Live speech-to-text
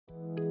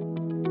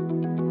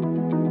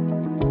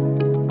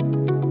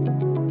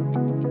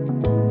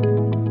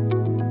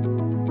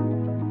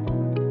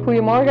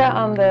Goedemorgen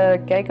aan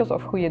de kijkers,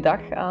 of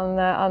goeiedag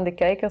aan de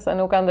kijkers en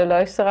ook aan de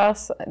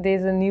luisteraars.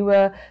 Deze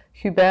nieuwe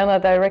GUBERNA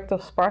Director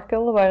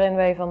Sparkle, waarin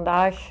wij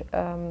vandaag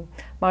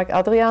Mark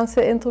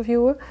Adriaenssen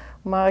interviewen.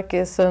 Mark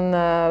is een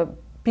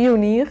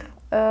pionier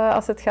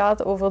als het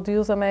gaat over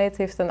duurzaamheid,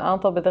 heeft een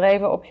aantal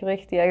bedrijven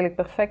opgericht die eigenlijk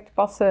perfect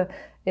passen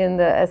in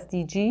de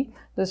SDG.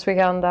 Dus we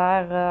gaan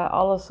daar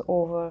alles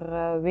over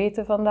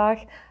weten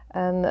vandaag.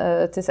 En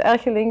het is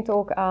erg gelinkt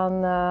ook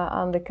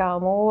aan de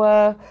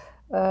KMO-sector,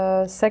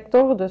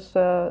 dus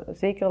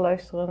zeker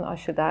luisteren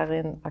als je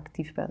daarin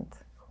actief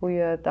bent.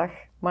 Goeiedag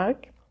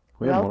Mark.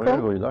 Goedemorgen,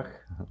 goeiedag.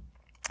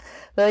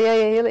 Wil jij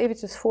je heel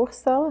eventjes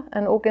voorstellen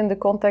en ook in de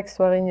context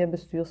waarin je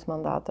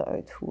bestuursmandaten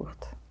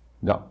uitvoert?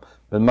 Ja, ik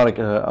ben Mark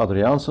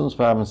Adriaenssens,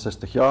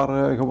 65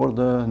 jaar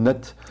geworden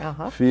net.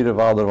 Vierde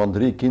vader van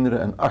 3 kinderen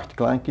en 8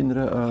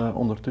 kleinkinderen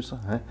ondertussen.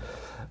 Hè.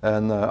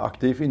 En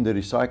actief in de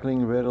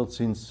recyclingwereld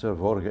sinds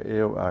vorige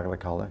eeuw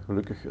eigenlijk al. Hè.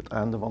 Gelukkig het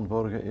einde van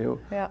vorige eeuw.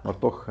 Ja. Maar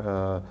toch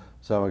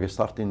zijn we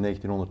gestart in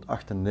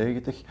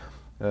 1998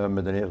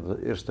 met een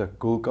eerste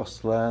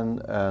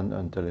koelkastlijn en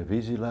een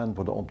televisielijn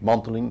voor de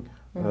ontmanteling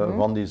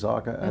van die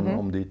zaken en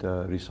om die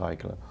te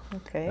recyclen.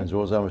 En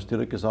zo zijn we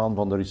stilletjes aan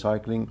van de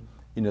recycling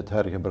in het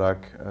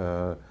hergebruik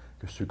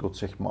gesukkeld,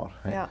 zeg maar.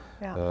 Ja,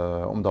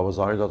 ja. Omdat we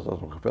zagen dat er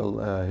nog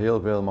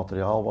heel veel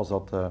materiaal was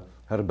dat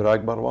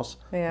herbruikbaar was.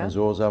 Ja. En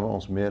zo zijn we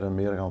ons meer en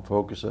meer gaan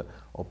focussen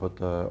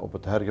op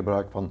het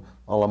hergebruik van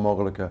alle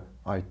mogelijke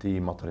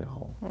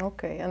IT-materiaal.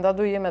 Oké, en dat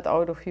doe je met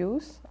out of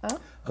use? Hè?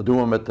 Dat doen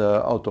we met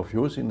out of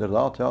use,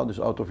 inderdaad. Ja.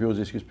 Dus out of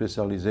use is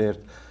gespecialiseerd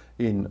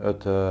in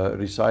het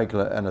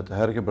recyclen en het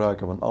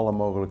hergebruiken van alle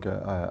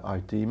mogelijke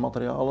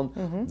IT-materialen.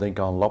 Denk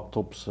aan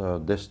laptops,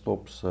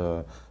 desktops,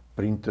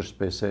 printers,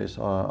 pc's,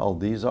 al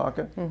die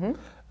zaken.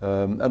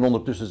 En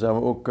ondertussen zijn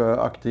we ook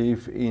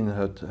actief in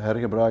het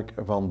hergebruik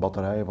van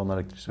batterijen van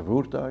elektrische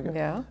voertuigen.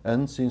 Ja.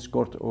 En sinds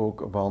kort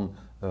ook van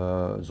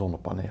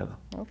zonnepanelen.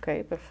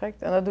 Oké,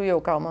 perfect. En dat doe je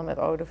ook allemaal met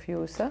out of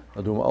use, hè?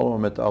 Dat doen we allemaal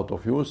met out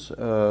of use.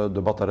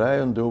 De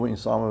batterijen doen we in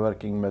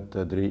samenwerking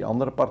met 3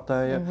 andere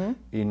partijen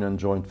in een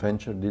joint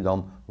venture die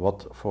dan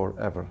What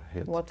Forever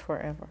heet. What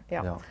Forever,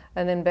 ja. Ja.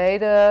 En in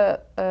beide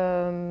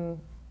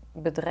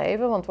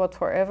bedrijven, want What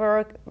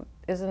Forever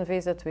is een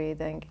VZW,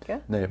 denk ik, hè?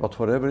 Nee, What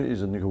Forever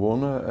is een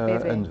gewone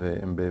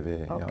NV, een BV,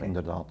 okay. Ja,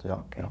 inderdaad. Ja,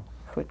 okay. Ja.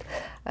 Goed.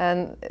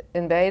 En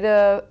in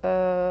beide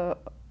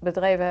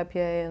bedrijven heb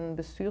jij een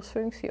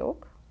bestuursfunctie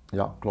ook?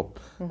 Ja, klopt.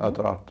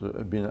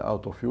 Uiteraard binnen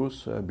Out of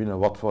Use, binnen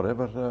What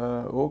Forever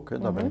ook. Hè.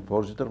 Daar ben ik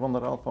voorzitter van de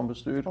Raad van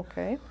Bestuur.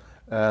 Okay.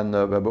 En we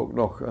hebben ook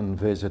nog een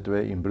VZW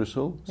in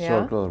Brussel,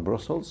 Circular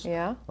Brussels,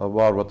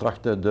 waar we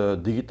trachten de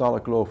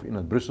digitale kloof in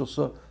het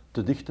Brusselse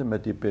te dichten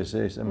met die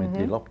pc's en met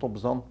die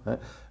laptops dan. Hè.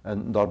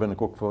 En daar ben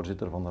ik ook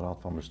voorzitter van de Raad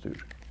van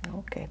Bestuur.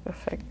 Oké,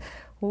 perfect.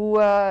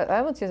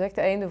 Want je zegt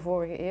einde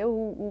vorige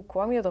eeuw, hoe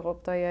kwam je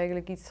erop dat je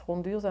eigenlijk iets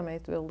rond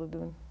duurzaamheid wilde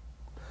doen?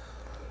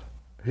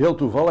 Heel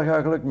toevallig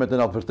eigenlijk met een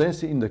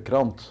advertentie in de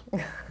krant.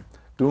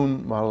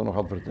 Toen waren er nog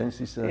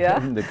advertenties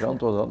in de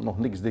krant, was dat nog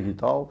niks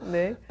digitaal.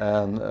 Nee.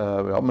 En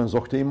men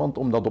zocht iemand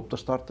om dat op te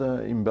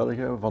starten in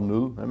België van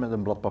nul, hè, met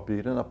een blad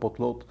papier en een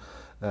potlood.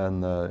 En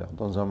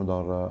dan zijn we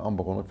daar aan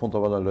begonnen. Ik vond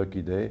dat wel een leuk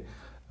idee.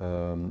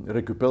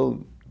 Recupel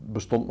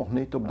bestond nog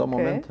niet op dat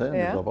moment, hè,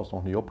 dus dat was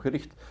nog niet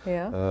opgericht.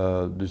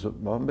 Ja. Dus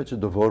een beetje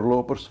de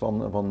voorlopers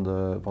van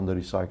de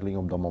recycling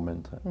op dat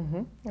moment.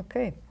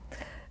 Oké.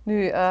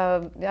 Nu,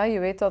 je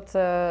weet dat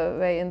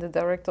wij in de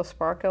Director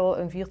Sparkle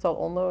een 4-tal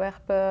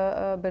onderwerpen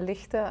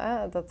belichten.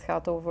 Hè. Dat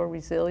gaat over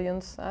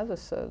resilience, hè,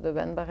 dus de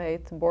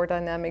wendbaarheid, board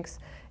dynamics,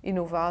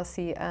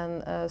 innovatie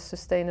en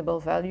sustainable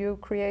value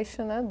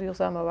creation, hè,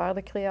 duurzame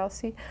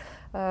waardecreatie.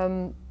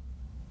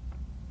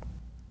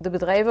 De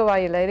bedrijven waar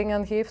je leiding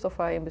aan geeft of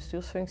waar je een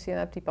bestuursfunctie in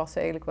hebt, die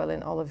passen eigenlijk wel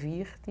in alle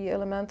 4 die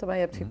elementen, maar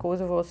je hebt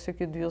gekozen voor een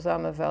stukje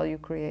duurzame value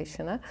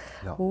creation. Hè.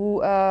 Ja.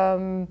 Hoe...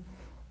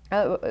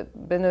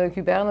 binnen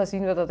GUBERNA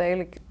zien we dat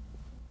eigenlijk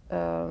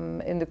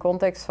in de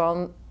context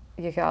van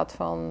je gaat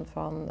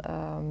van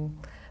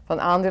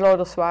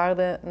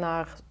aandeelhouderswaarde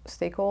naar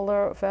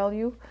stakeholder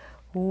value.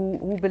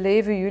 Hoe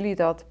beleven jullie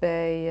dat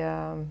bij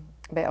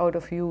out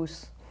of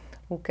use?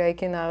 Hoe kijk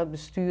je naar het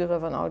besturen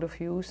van out of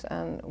use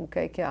en hoe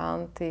kijk je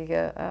aan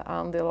tegen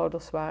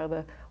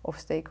aandeelhouderswaarde of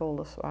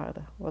stakeholderswaarde?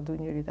 Wat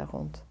doen jullie daar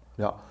rond?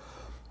 Ja,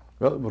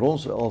 wel, voor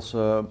ons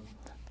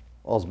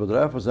als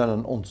bedrijf, we zijn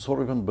een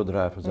ontzorgend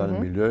bedrijf, we zijn een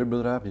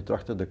milieubedrijf die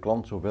trachten de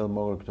klant zoveel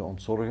mogelijk te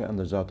ontzorgen en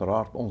dus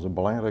uiteraard onze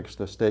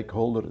belangrijkste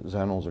stakeholder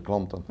zijn onze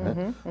klanten.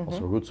 Als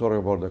we goed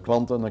zorgen voor de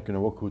klanten, dan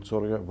kunnen we ook goed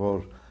zorgen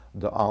voor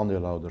de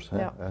aandeelhouders.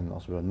 Ja. En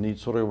als we niet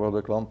zorgen voor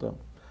de klanten,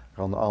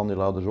 gaan de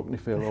aandeelhouders ook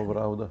niet veel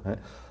overhouden.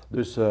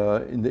 Dus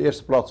in de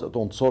eerste plaats het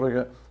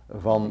ontzorgen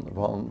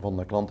van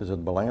de klant is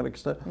het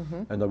belangrijkste.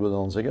 En dat wil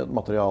dan zeggen het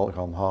materiaal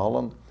gaan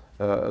halen,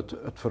 het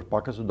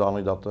verpakken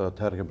zodanig dat het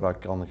hergebruik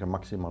kan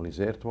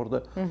gemaximaliseerd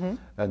worden.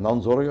 En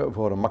dan zorgen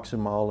voor een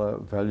maximale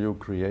value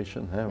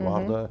creation,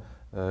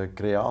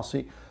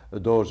 waardecreatie,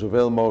 door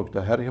zoveel mogelijk te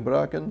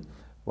hergebruiken,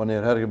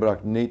 Wanneer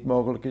hergebruik niet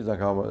mogelijk is, dan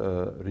gaan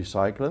we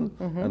recyclen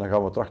en dan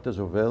gaan we trachten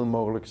zoveel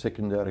mogelijk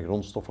secundaire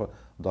grondstoffen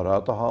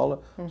daaruit te halen,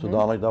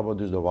 zodanig dat we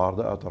dus de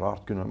waarde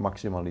uiteraard kunnen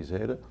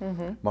maximaliseren.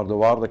 Maar de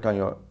waarde kan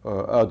je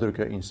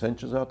uitdrukken in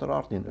centjes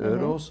uiteraard, in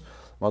euro's,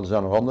 maar er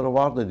zijn nog andere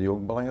waarden die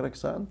ook belangrijk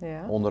zijn,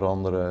 onder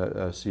andere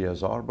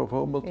CSR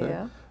bijvoorbeeld.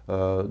 Ja.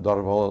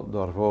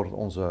 Daarvoor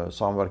onze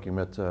samenwerking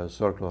met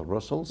Circular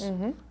Brussels,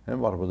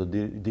 waar we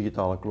de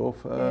digitale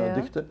kloof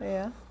dichten.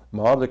 Ja.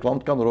 Maar de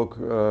klant kan er ook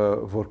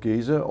voor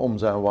kiezen om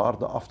zijn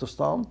waarde af te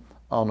staan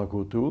aan een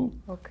goed doel,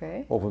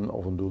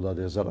 of een doel dat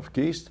hij zelf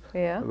kiest.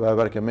 Ja. Wij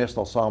werken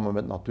meestal samen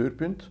met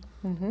Natuurpunt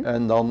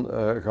en dan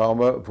gaan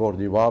we voor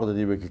die waarde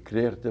die we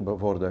gecreëerd hebben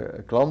voor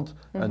de klant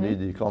en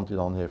die klant die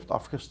dan heeft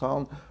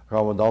afgestaan,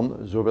 gaan we dan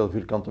zoveel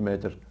vierkante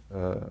meter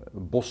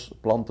bos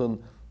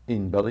planten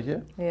in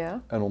België.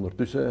 Ja. En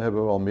ondertussen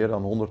hebben we al meer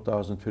dan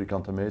 100.000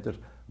 vierkante meter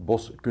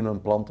bos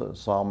kunnen planten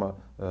samen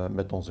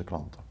met onze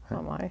klanten.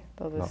 Amai,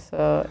 dat is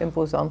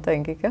imposant,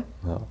 denk ik. Hè?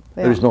 Ja.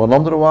 Ja. Er is nog een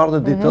andere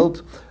waarde die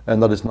telt, en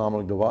dat is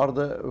namelijk de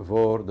waarde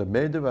voor de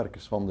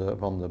medewerkers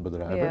van de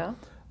bedrijven. Ja.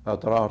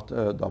 Uiteraard,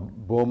 dat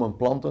bomen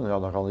planten, ja,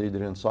 dan gaat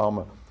iedereen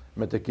samen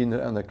met de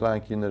kinderen en de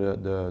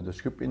kleinkinderen de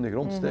schub in de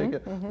grond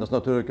steken. Dat is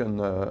natuurlijk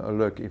een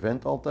leuk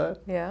event altijd.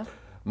 Ja.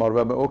 Maar we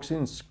hebben ook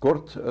sinds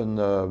kort een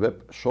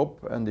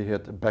webshop en die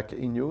heet Back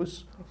in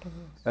Use.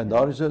 En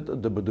daar is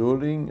het de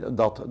bedoeling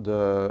dat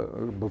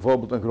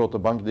bijvoorbeeld een grote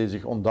bank die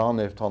zich ontdaan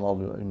heeft van al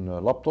hun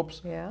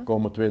laptops,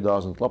 komen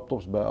 2000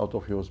 laptops bij Out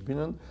of Use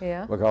binnen.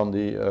 Ja. We gaan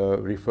die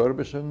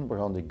refurbishen, we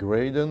gaan die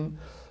graden,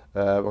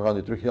 we gaan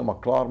die terug helemaal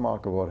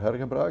klaarmaken voor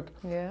hergebruik.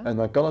 Ja. En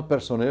dan kan het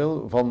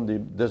personeel van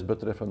die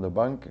desbetreffende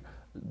bank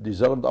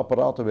diezelfde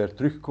apparaten weer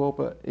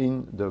terugkopen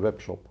in de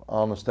webshop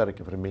aan een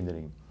sterke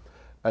vermindering.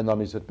 En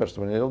dan is het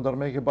personeel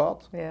daarmee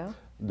gebaat. Ja.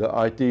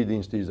 De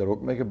IT-dienst is daar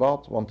ook mee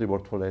gebaat, want die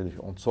wordt volledig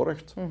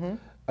ontzorgd.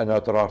 En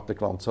uiteraard de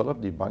klant zelf,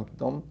 die bank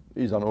dan,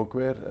 is dan ook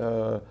weer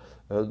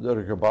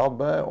er gebaat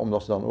bij,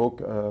 omdat ze dan ook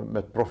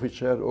met profit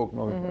share ook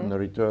nog een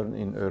return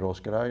in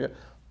euro's krijgen,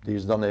 die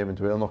ze dan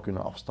eventueel nog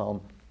kunnen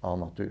afstaan aan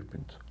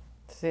Natuurpunt.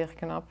 Zeer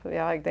knap.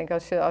 Ja, ik denk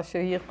als je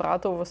hier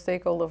praat over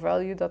stakeholder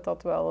value,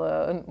 dat wel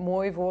een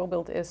mooi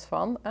voorbeeld is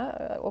van,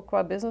 ook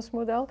qua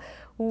businessmodel.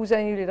 Hoe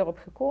zijn jullie daarop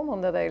gekomen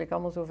om dat eigenlijk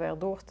allemaal zo ver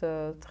door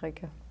te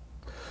trekken?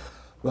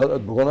 Wel,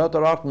 het begon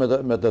uiteraard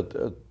met het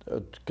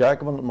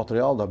kijken van het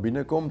materiaal dat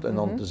binnenkomt en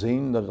dan te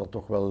zien dat dat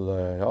toch wel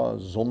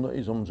zonde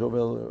is om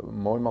zoveel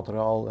mooi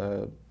materiaal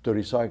te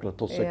recyclen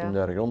tot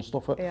secundaire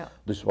grondstoffen. Ja.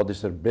 Dus wat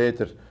is er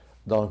beter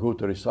dan goed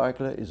te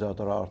recyclen, is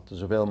uiteraard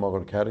zoveel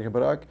mogelijk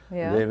hergebruik,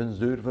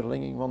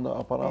 levensduurverlenging van de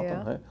apparaten.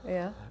 Ja. Hè.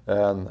 Ja.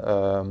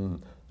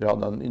 En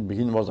dan in het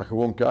begin was dat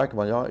gewoon kijken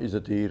van is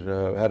het hier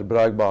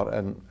herbruikbaar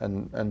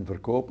en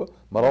verkopen,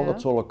 maar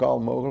altijd zo lokaal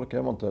mogelijk,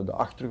 hè, want de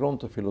achtergrond,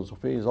 de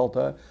filosofie is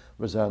altijd,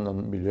 we zijn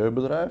een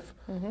milieubedrijf,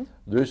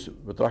 dus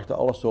we trachten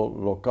alles zo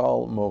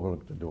lokaal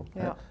mogelijk te doen.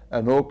 Ja. Hè.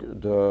 En ook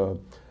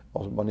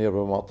wanneer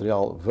we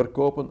materiaal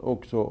verkopen,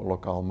 ook zo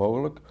lokaal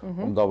mogelijk,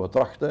 omdat we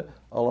trachten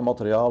alle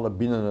materialen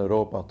binnen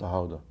Europa te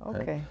houden.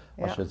 Okay,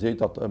 als je ziet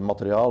dat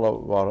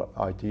materialen waar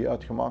IT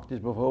uitgemaakt is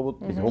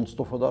bijvoorbeeld, de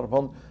grondstoffen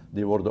daarvan,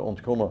 die worden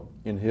ontgonnen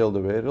in heel de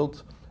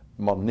wereld,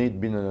 maar niet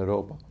binnen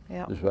Europa.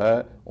 Ja. Dus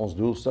onze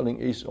doelstelling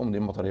is om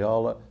die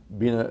materialen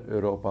binnen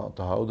Europa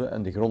te houden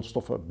en die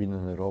grondstoffen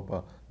binnen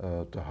Europa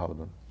te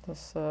houden.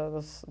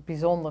 Dat is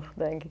bijzonder,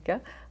 denk ik. Hè?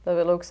 Dat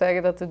wil ook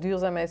zeggen dat de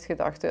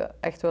duurzaamheidsgedachte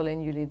echt wel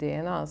in jullie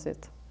DNA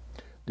zit.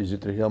 Die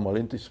zit er helemaal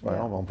in. Het is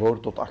van voor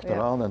tot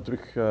achteraan en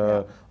terug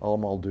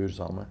allemaal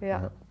duurzaam. Hè?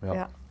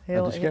 Ja.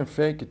 Het is geen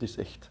fake, het is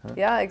echt. Hè?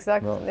 Ja,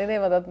 exact. Ja. Nee,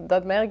 maar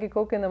dat merk ik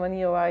ook in de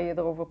manier waar je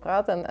erover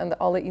praat en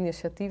alle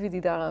initiatieven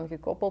die daaraan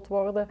gekoppeld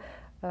worden.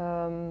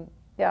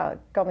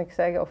 Kan ik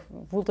zeggen, of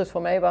voelt het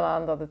voor mij wel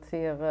aan dat het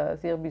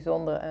zeer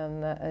bijzonder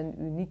en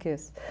uniek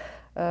is.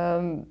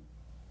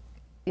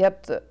 Je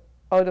hebt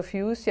Out of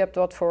Use, je hebt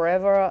What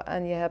Forever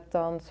en je hebt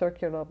dan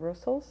Circular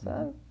Brussels.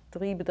 Hè?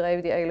 3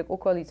 bedrijven die eigenlijk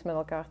ook wel iets met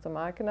elkaar te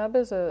maken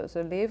hebben.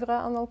 Ze leveren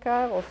aan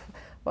elkaar. Of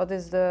wat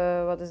is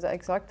de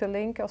exacte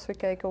link als we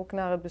kijken ook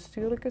naar het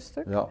bestuurlijke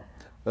stuk? Ja,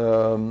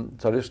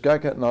 ik zal eerst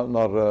kijken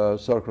naar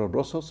Circular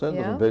Brussels. Hè. Dat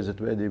is een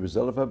VZW die we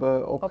zelf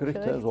hebben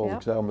opgericht hè, zoals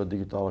ik zei, om de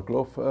digitale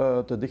kloof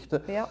te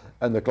dichten. Ja.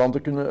 En de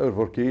klanten kunnen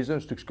ervoor kiezen,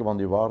 een stukje van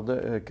die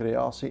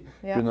waardecreatie,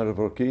 kunnen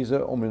ervoor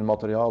kiezen om hun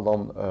materiaal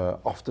dan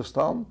af te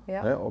staan,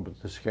 om het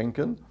te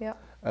schenken. Ja.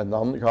 En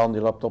dan gaan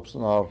die laptops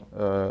naar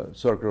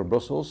Circular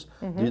Brussels,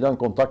 die dan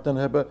contacten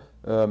hebben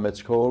met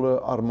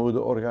scholen,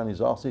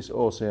 armoedeorganisaties,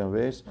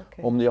 OCMW's,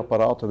 om die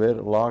apparaten weer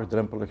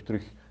laagdrempelig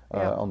terug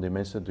aan die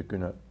mensen te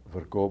kunnen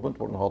verkopen. Het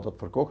wordt nog altijd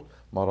verkocht,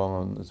 maar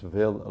aan een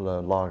veel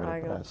lagere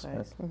prijs.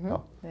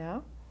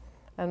 Ja.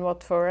 En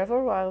What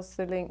Forever, waar is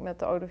de link met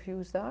de Out of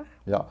Use daar?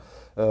 Ja,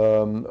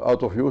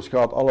 Out of Use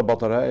gaat alle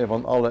batterijen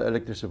van alle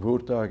elektrische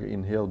voertuigen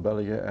in heel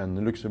België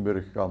en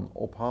Luxemburg gaan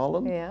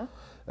ophalen. Ja.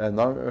 En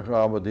dan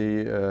gaan we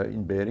die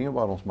in Beringen,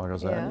 waar ons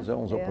magazijn is,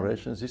 onze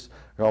operations is,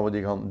 gaan we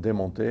die gaan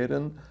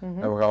demonteren.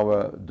 En we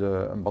gaan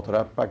een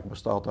batterijpak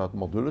bestaat uit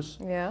modules.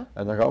 Ja.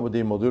 En dan gaan we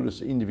die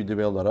modules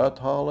individueel eruit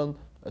halen,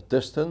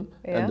 testen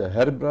en de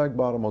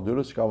herbruikbare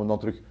modules gaan we dan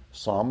terug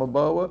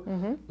samenbouwen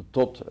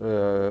tot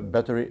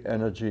Battery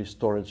Energy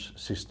Storage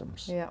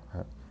Systems. Ja.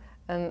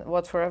 En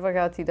What Forever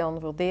gaat die dan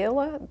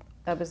verdelen?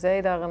 Hebben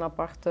zij daar een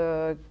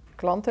aparte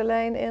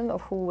klantenlijn in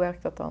of hoe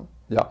werkt dat dan?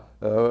 Ja,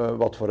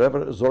 What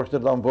Forever zorgt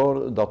er dan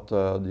voor dat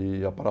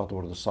die apparaten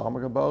worden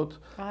samengebouwd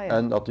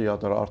en dat die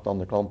uiteraard aan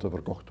de klanten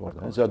verkocht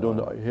worden. Zij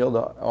doen heel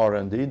de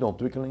R&D, de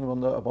ontwikkeling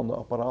van de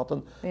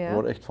apparaten,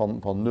 wordt echt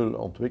van nul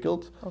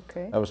ontwikkeld.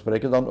 En we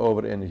spreken dan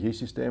over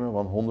energiesystemen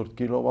van 100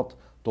 kilowatt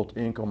tot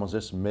 1,6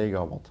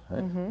 megawatt.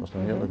 Dat is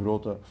een hele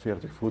grote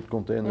 40-voet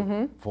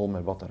container vol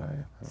met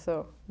batterijen.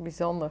 Zo,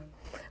 bijzonder.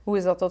 Hoe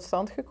is dat tot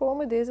stand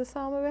gekomen, deze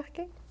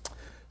samenwerking?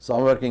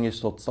 Samenwerking is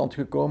tot stand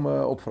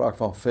gekomen op vraag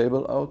van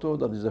Fable Auto,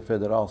 dat is de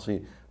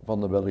federatie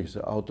van de Belgische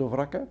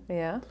autovrakken.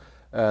 Ja.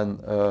 En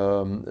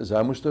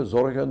zij moesten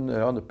zorgen,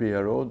 de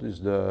PRO,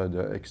 dus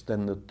de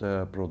Extended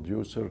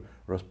Producer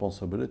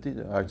Responsibility,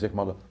 eigenlijk zeg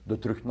maar de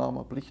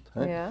terugnameplicht.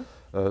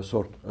 Een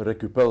soort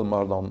recupel,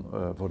 maar dan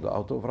voor de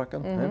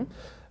autovrakken.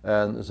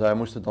 En zij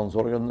moesten dan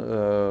zorgen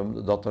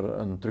dat er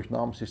een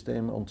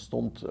terugnamesysteem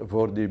ontstond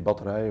voor die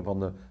batterijen van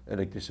de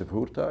elektrische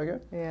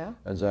voertuigen.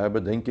 En zij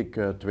hebben denk ik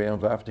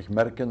 52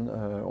 merken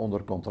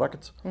onder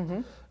contract.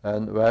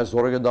 En wij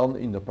zorgen dan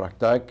in de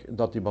praktijk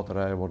dat die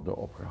batterijen worden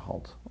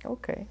opgehaald.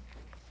 Oké,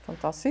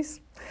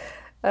 fantastisch.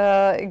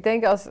 Ik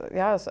denk als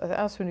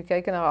we nu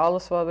kijken naar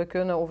alles wat we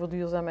kunnen over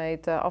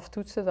duurzaamheid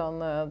aftoetsen,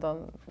 dan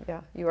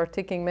you are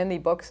ticking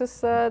many boxes,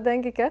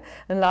 denk ik. Hè?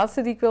 Een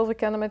laatste die ik wil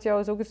verkennen met jou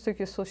is ook het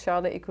stukje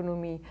sociale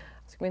economie.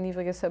 Als ik me niet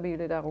vergis, hebben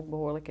jullie daar ook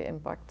behoorlijke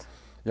impact.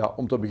 Ja,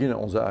 om te beginnen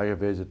onze eigen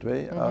VZ2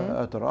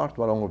 uiteraard,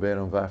 waar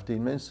ongeveer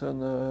 15 mensen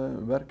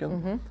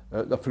werken.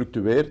 Dat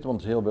fluctueert,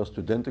 want heel veel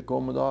studenten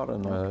komen daar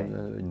en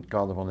in het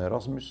kader van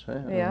Erasmus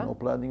een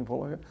opleiding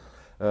volgen.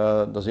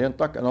 Dat is één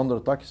tak. Een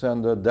andere tak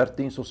zijn de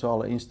 13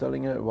 sociale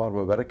instellingen waar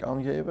we werk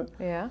aan geven.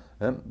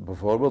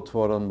 Bijvoorbeeld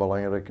voor een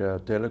belangrijke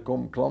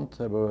telecomklant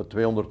hebben we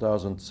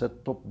 200.000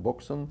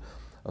 set-top-boxen.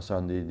 Dat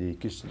zijn die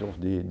kisten of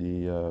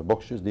die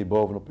boxjes die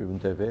boven op uw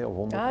tv of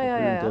onder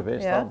op uw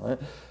tv staan.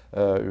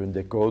 Uw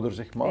decoder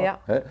zeg maar.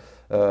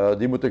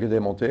 Die moeten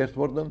gedemonteerd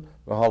worden.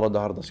 We halen de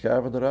harde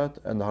schijven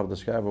eruit en de harde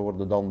schijven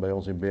worden dan bij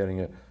ons in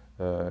Beringen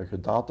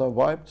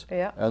gedata-wiped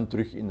en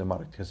terug in de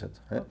markt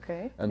gezet.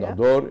 En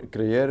daardoor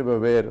creëren we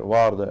weer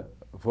waarde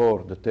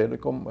voor de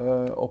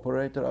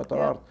telecom-operator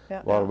uiteraard,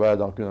 waar wij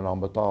dan kunnen aan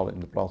betalen in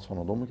de plaats van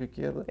het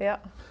omgekeerde.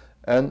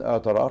 En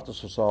uiteraard de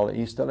sociale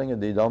instellingen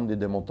die dan die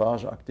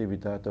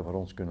demontageactiviteiten voor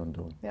ons kunnen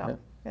doen.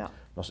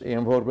 Dat is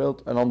één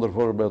voorbeeld. Een ander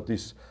voorbeeld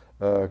is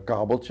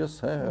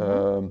kabeltjes.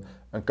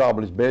 Een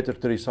kabel is beter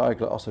te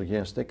recyclen als er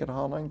geen stekker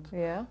aan hangt.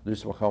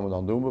 Dus wat gaan we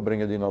dan doen? We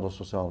brengen die naar de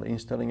sociale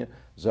instellingen.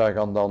 Zij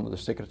gaan dan de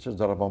stekkertjes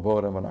daar van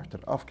voor en van achter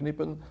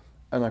afknippen.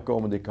 En dan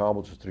komen die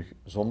kabeltjes terug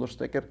zonder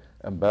stekker.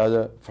 En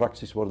beide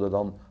fracties worden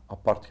dan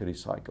apart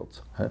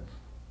gerecycled.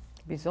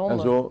 Bijzonder. En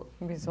zo,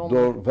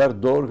 door ver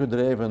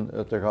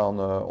doorgedreven te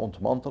gaan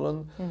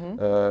ontmantelen,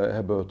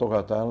 hebben we toch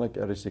uiteindelijk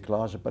een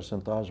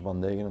recyclagepercentage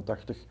van 89,96%,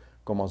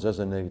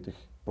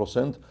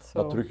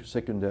 dat terug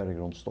secundaire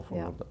grondstoffen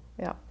worden.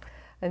 Ja.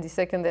 En die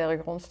secundaire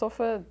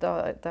grondstoffen,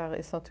 daar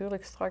is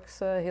natuurlijk straks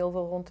heel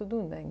veel rond te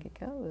doen, denk ik.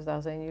 Hè? Dus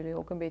daar zijn jullie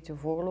ook een beetje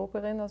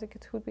voorloper in, als ik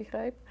het goed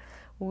begrijp.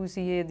 Hoe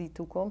zie je die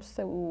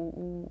toekomst?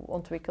 Hoe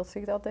ontwikkelt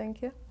zich dat, denk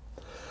je?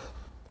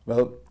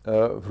 Wel,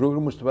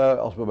 vroeger moesten wij,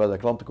 als we bij de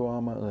klanten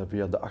kwamen,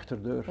 via de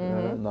achterdeur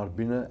naar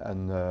binnen.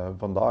 En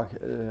vandaag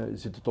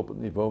zit het op het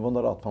niveau van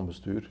de raad van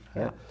bestuur.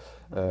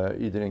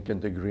 Iedereen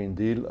kent de Green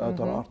Deal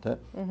uiteraard.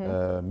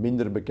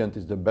 Minder bekend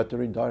is de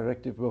Battery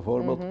Directive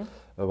bijvoorbeeld,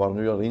 waar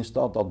nu al in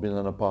staat dat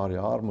binnen een paar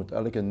jaar moet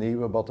elke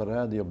nieuwe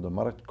batterij die op de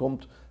markt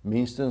komt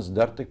minstens 30%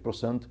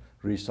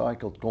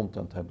 recycled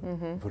content hebben,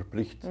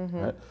 verplicht.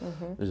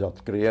 Dus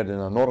dat creëert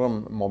een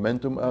enorm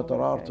momentum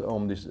uiteraard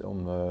om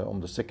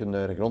de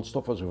secundaire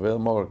grondstoffen zoveel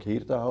mogelijk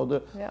hier te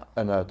houden.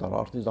 En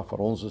uiteraard is dat voor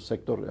onze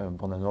sector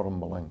van enorm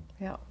belang.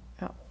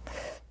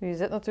 Je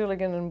zit natuurlijk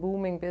in een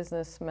booming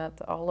business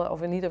met alle,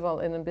 of in ieder geval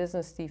in een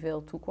business die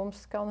veel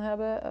toekomst kan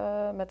hebben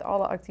met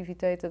alle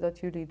activiteiten dat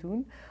jullie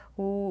doen.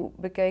 Hoe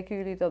bekijken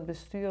jullie dat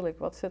bestuurlijk?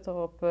 Wat zit er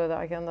op de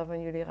agenda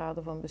van jullie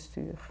raden van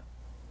bestuur?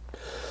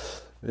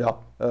 Ja,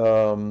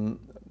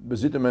 we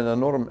zitten met een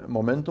enorm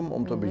momentum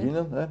om te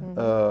beginnen.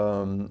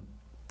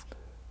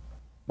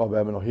 Maar we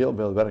hebben nog heel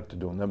veel werk te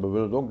doen. En we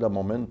willen ook dat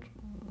moment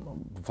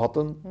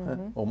vatten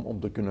om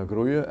te kunnen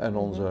groeien en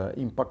onze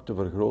impact te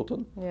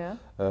vergroten.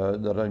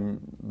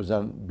 We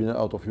zijn binnen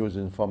Out of Use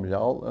een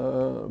familiaal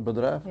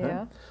bedrijf.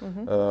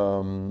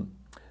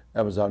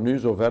 En we zijn nu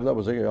zover dat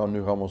we zeggen,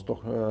 nu gaan we ons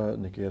toch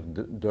een keer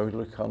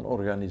deugdelijk gaan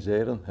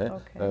organiseren.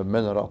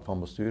 Met een raad van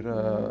bestuur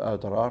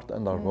uiteraard.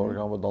 En daarvoor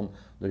gaan we dan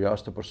de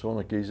juiste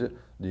personen kiezen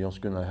die ons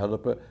kunnen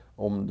helpen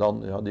om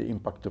dan die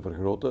impact te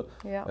vergroten.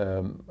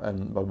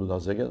 En wat wil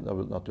dat zeggen? Dat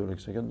wil natuurlijk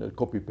zeggen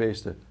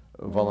copy-pasten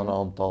van een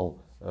aantal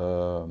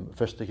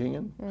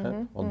vestigingen.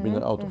 Want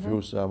binnen Out of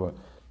Use zijn we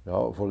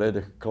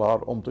volledig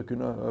klaar om te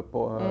kunnen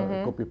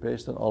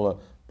copy-pasten. Alle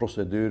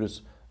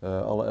procedures,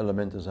 alle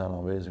elementen zijn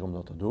aanwezig om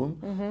dat te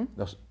doen.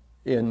 Dat is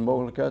één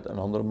mogelijkheid. Een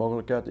andere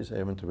mogelijkheid is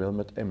eventueel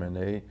met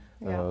M&A.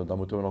 Dan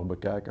moeten we nog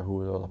bekijken hoe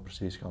we dat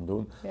precies gaan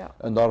doen. Ja.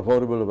 En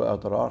daarvoor willen we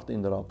uiteraard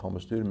in de Raad van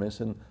Bestuur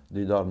mensen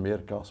die daar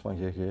meer kaas van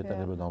gegeten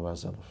hebben dan wij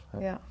zelf.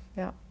 Hè.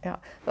 Ja.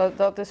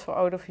 Dat is voor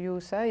out of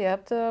use. Hè. Je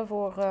hebt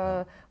voor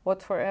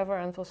What Forever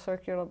en voor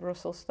Circular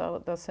Brussels,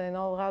 dat zijn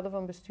al raden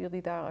van bestuur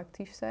die daar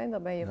actief zijn.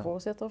 Daar ben je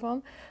voorzitter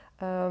van.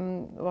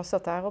 Was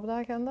dat daar op de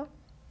agenda?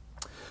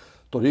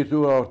 Tot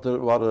hiertoe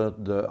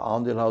waren de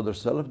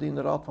aandeelhouders zelf die in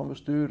de Raad van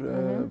Bestuur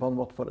van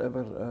What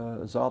Forever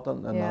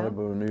zaten. En daar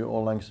hebben we nu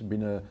onlangs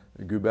binnen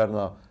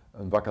GUBERNA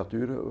een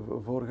vacature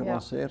voor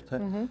gelanceerd.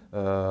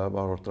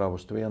 Waar we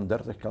trouwens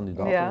 32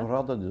 kandidaten voor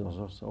hadden. Dus dat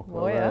was ook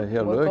wel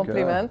heel leuk.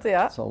 Compliment,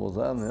 ja. Dat zal wel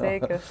zijn.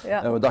 Zeker,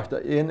 ja. En we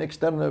dachten één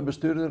externe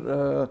bestuurder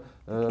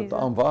te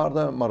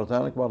aanvaarden, maar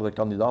uiteindelijk waren de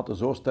kandidaten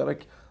zo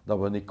sterk dat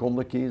we niet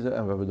konden kiezen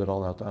en we hebben er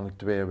al uiteindelijk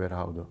 2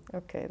 weerhouden.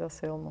 Oké, dat is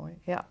heel mooi.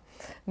 Ja.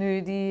 Nu,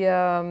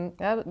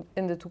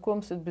 in de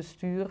toekomst het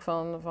bestuur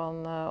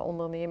van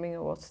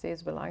ondernemingen wordt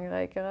steeds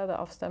belangrijker, hè? De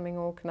afstemming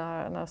ook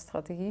naar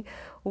strategie.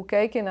 Hoe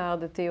kijk je naar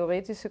de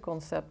theoretische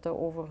concepten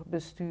over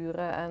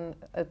besturen en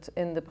het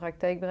in de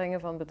praktijk brengen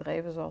van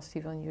bedrijven zoals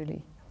die van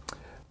jullie?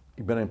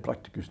 Ik ben een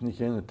practicus, niet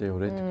geen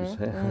theoreticus.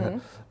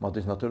 Maar het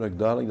is natuurlijk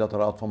duidelijk dat de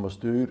Raad van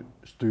Bestuur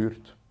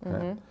stuurt.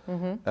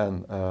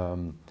 En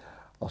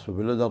als we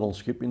willen dat ons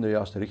schip in de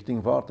juiste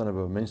richting vaart, dan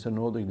hebben we mensen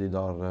nodig die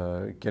daar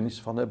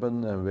kennis van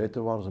hebben en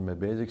weten waar ze mee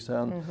bezig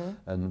zijn.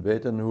 En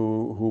weten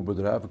hoe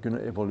bedrijven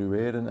kunnen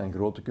evolueren en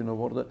groter kunnen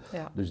worden.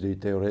 Ja. Dus die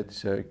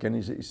theoretische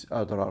kennis is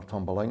uiteraard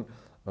van belang.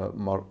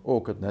 Maar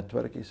ook het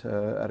netwerk is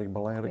erg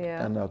belangrijk. Ja.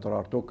 En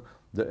uiteraard ook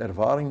de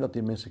ervaring dat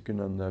die mensen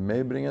kunnen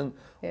meebrengen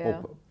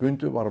op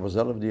punten waar we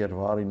zelf die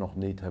ervaring nog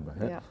niet hebben.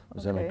 Hè. We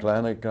zijn een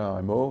kleine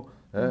KMO,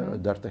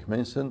 30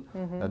 mensen.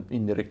 En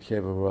indirect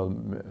geven we wel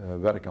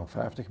werk aan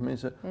 50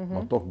 mensen,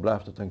 maar toch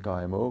blijft het een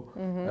KMO.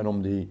 En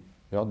om die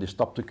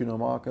stap te kunnen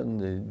maken,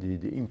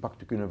 die impact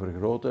te kunnen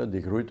vergroten,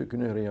 die groei te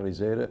kunnen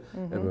realiseren,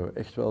 hebben we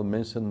echt wel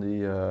mensen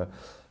die,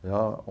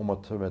 om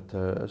het met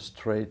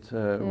straight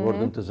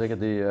woorden te zeggen,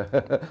 die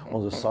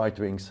onze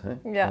sidewings.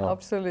 Hè. Ja,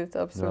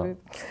 absoluut.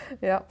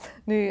 Ja.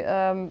 Nu,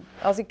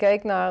 als ik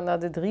kijk naar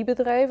de 3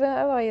 bedrijven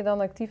waar je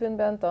dan actief in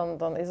bent,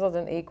 dan is dat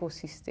een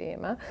ecosysteem.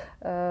 Hè.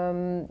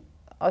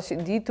 Als je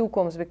die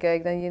toekomst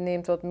bekijkt en je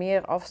neemt wat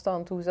meer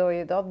afstand, hoe zou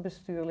je dat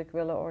bestuurlijk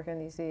willen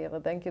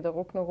organiseren? Denk je er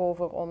ook nog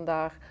over om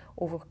daar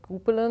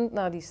overkoepelend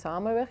naar die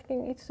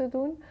samenwerking iets te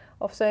doen?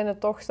 Of zijn het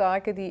toch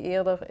zaken die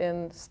eerder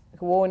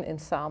gewoon in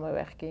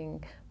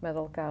samenwerking met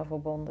elkaar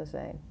verbonden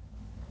zijn?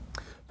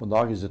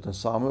 Vandaag is het een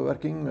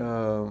samenwerking.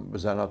 We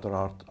zijn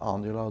uiteraard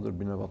aandeelhouder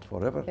binnen What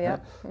Forever. Ja.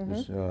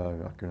 Dus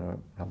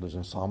dus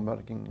een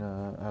samenwerking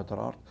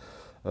uiteraard.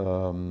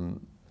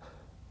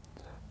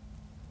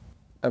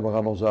 En we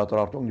gaan ons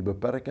uiteraard ook niet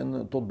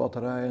beperken tot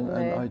batterijen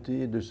en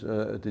IT, dus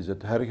het is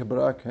het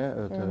hergebruik,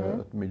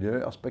 het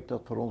milieuaspect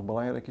dat voor ons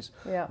belangrijk is.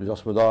 Ja. Dus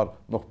als we daar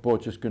nog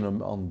pootjes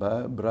kunnen aan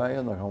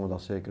bijbreien, dan gaan we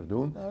dat zeker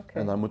doen.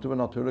 Okay. En dan moeten we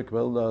natuurlijk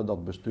wel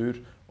dat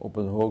bestuur op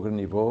een hoger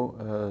niveau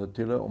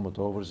tillen om het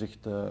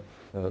overzicht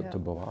te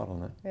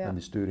bewaren en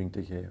die sturing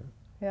te geven.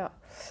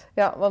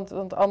 Ja,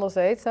 want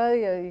anderzijds,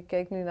 je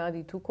kijkt nu naar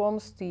die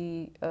toekomst,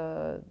 die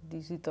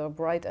ziet er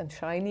bright and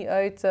shiny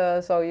uit,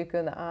 zou je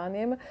kunnen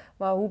aannemen.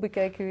 Maar hoe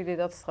bekijken jullie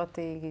dat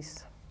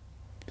strategisch?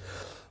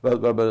 We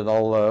hebben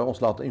al ons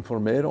laten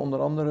informeren, onder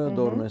andere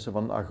door mensen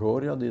van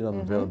Agoria, die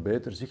dan veel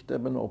beter zicht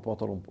hebben op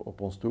wat er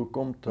op ons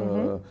toekomt.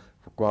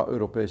 Qua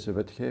Europese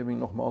wetgeving,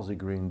 nogmaals, die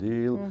Green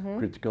Deal,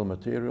 Critical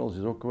Materials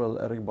is ook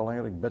wel erg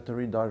belangrijk,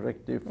 Battery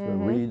Directive,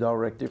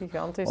 Redirective,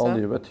 gigantisch, al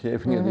die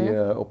wetgevingen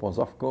die op ons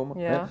afkomen.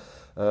 Ja.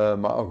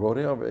 Maar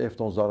Agoria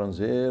heeft ons daar een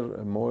zeer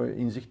mooi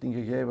inzicht in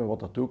gegeven wat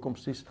de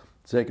toekomst is,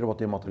 zeker wat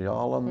die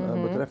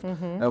materialen betreft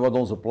en wat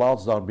onze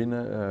plaats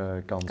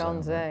daarbinnen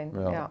kan zijn.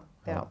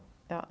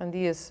 Ja, en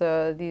die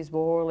is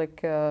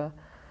behoorlijk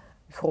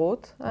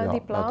groot,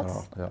 die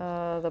plaats.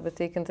 Dat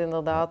betekent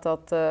inderdaad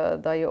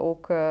dat je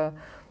ook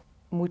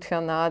moet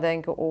gaan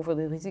nadenken over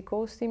de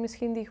risico's die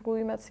misschien die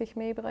groei met zich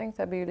meebrengt.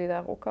 Hebben jullie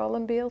daar ook al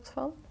een beeld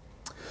van?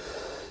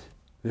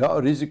 Ja,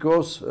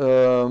 risico's.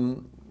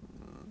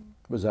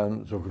 We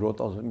zijn zo groot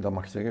als ik dat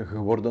mag zeggen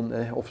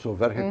geworden, of zo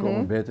ver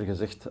gekomen, beter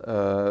gezegd,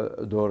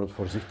 door het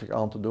voorzichtig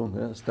aan te doen,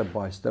 step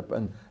by step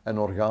en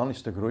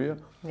organisch te groeien.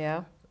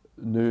 Ja.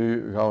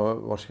 Nu gaan we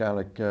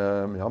waarschijnlijk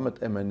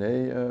met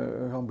M&A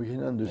gaan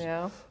beginnen, dus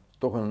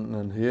toch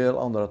een heel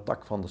andere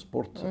tak van de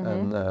sport.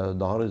 En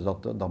daar is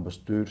dat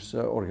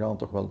bestuursorgaan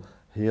toch wel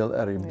heel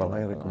erg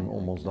belangrijk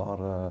om ons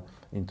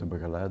daarin te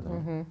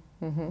begeleiden.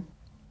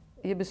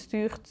 Je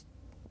bestuurt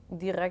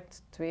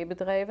direct 2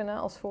 bedrijven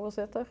als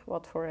voorzitter,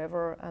 What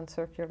Forever en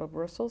Circular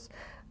Brussels.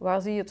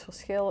 Waar zie je het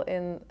verschil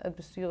in het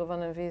besturen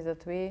van een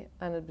VZW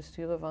en het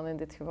besturen van in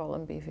dit geval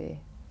een BV?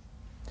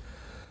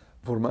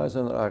 Voor mij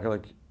zijn er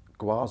eigenlijk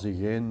quasi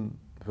geen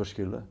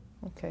verschillen.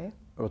 Okay.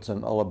 Het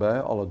zijn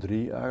alle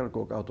 3 eigenlijk,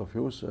 ook out of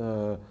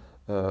use,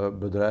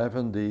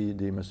 bedrijven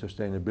die met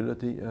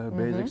sustainability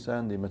bezig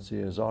zijn, die met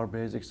CSR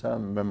bezig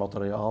zijn, met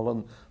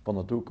materialen van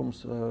de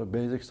toekomst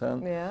bezig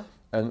zijn. Ja.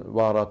 En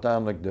waar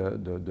uiteindelijk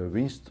de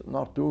winst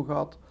naartoe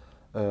gaat,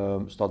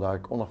 staat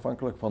eigenlijk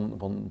onafhankelijk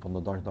van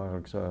de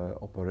dagdagelijkse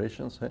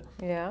operations. Hè.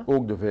 Ja.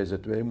 Ook de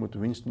VZW moet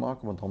winst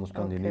maken, want anders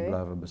kan die niet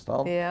blijven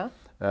bestaan. Ja.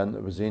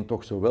 En we zien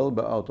toch zowel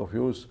bij out of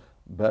use,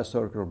 bij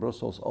Circular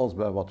Brussels als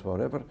bij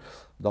whatever,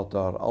 dat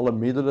daar alle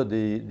middelen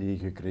die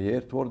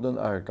gecreëerd worden,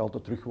 eigenlijk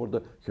altijd terug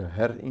worden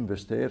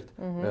geherinvesteerd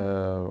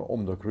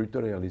om de groei te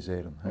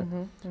realiseren. Hè.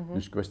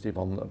 Dus kwestie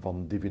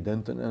van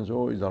dividenden en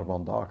zo is daar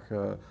vandaag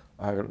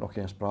eigenlijk nog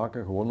geen sprake,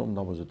 gewoon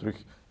omdat we ze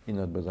terug in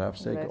het bedrijf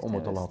steken om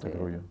het te laten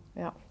groeien.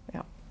 Ja,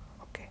 ja.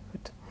 Oké,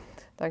 goed.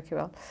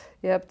 Dankjewel.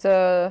 Je hebt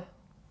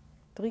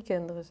 3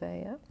 kinderen, zei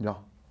je? Ja.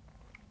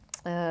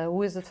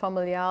 Hoe is het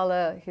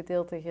familiale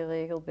gedeelte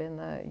geregeld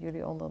binnen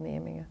jullie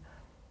ondernemingen?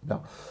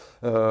 Ja,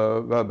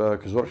 we hebben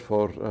gezorgd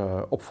voor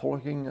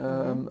opvolging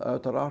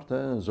uiteraard. Hè.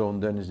 Een zoon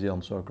Dennis die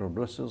aan Circular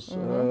Brussels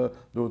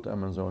doet en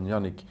mijn zoon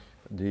Yannick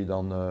die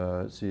dan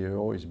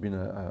CEO is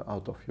binnen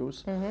Out of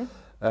Use.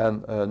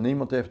 En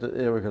niemand heeft het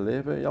eeuwige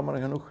leven, jammer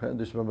genoeg. Hè.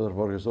 Dus we hebben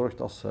ervoor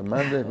gezorgd als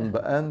mijn leven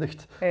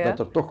beëindigt, dat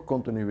er toch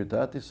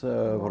continuïteit is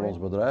voor ons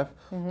bedrijf.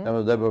 En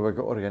dat hebben we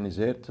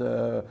georganiseerd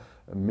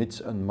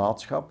mits een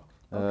maatschap.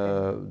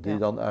 Die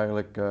dan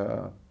eigenlijk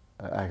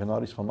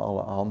eigenaar is van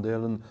alle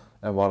aandelen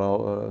en waar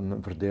al een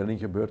verdeling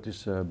gebeurd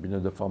is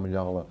binnen de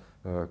familiale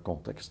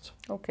context.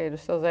 Oké,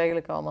 dus dat is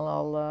eigenlijk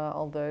allemaal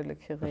al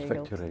duidelijk geregeld.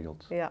 Perfect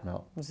geregeld. Ja,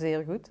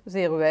 zeer goed,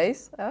 zeer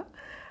wijs. Hè?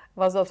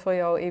 Was dat voor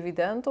jou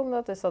evident,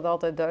 is dat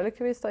altijd duidelijk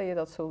geweest dat je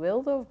dat zo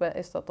wilde? Of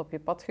is dat op je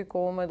pad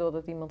gekomen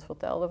doordat iemand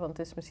vertelde van het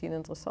is misschien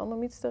interessant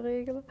om iets te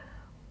regelen,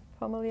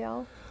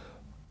 familiaal?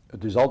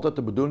 Het is altijd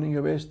de bedoeling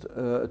geweest,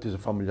 het is een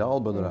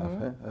familiaal bedrijf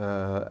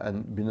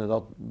en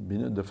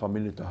binnen de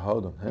familie te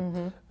houden.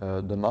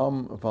 Hè. De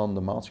naam van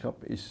de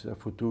maatschap is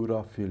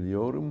Futura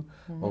Filiorum,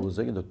 wat wil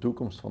zeggen de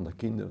toekomst van de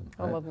kinderen.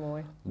 Oh, wat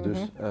mooi.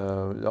 Dus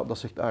ja, dat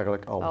zegt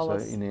eigenlijk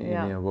alles. Hè, in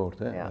één woord.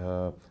 Hè.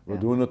 We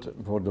doen het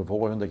voor de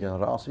volgende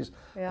generaties,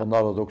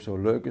 vandaar dat het ook zo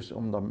leuk is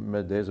om dan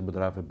met deze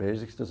bedrijven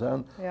bezig te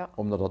zijn,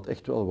 omdat dat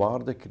echt wel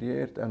waarde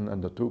creëert en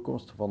de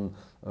toekomst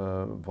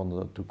van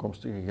de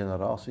toekomstige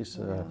generaties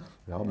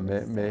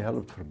mee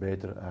helpt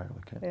verbeteren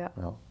eigenlijk. Hè. Ja.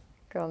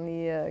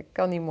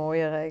 Kan niet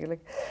mooier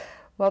eigenlijk.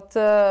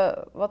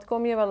 Wat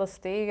kom je wel eens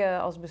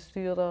tegen als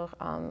bestuurder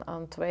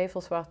aan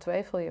twijfels? Waar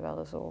twijfel je wel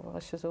eens over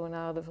als je zo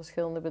naar de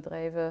verschillende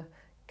bedrijven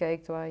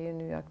kijkt waar je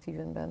nu actief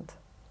in bent?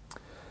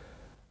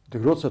 De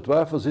grootste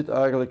twijfel zit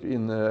eigenlijk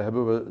in,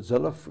 hebben we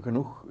zelf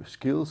genoeg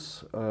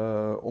skills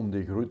om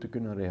die groei te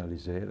kunnen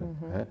realiseren.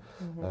 Hè?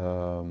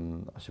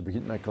 Als je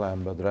begint met een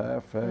klein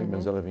bedrijf, ik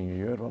ben zelf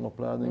ingenieur van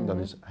opleiding, dat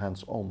is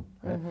hands-on.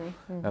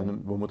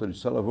 En we moeten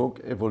dus zelf ook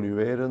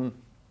evolueren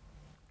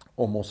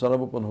om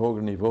onszelf op een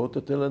hoger niveau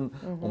te tillen,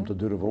 om te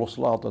durven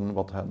loslaten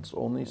wat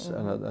hands-on is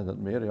en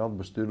het meer het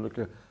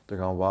bestuurlijke te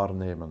gaan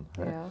waarnemen.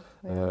 Hè.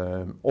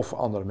 Of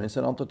andere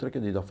mensen aan te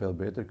trekken die dat veel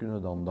beter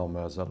kunnen dan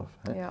wij zelf.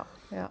 Hè.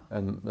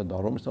 En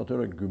daarom is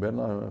natuurlijk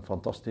GUBERNA een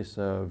fantastisch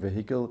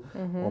vehikel,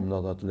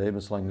 omdat het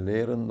levenslang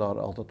leren daar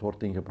altijd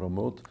wordt in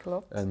gepromoot.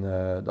 Klopt. En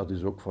dat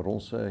is ook voor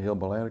ons heel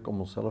belangrijk om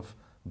onszelf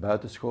bij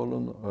te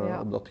scholen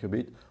op dat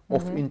gebied.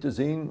 Of in te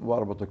zien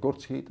waar we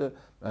tekortschieten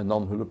en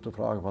dan hulp te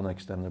vragen van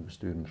externe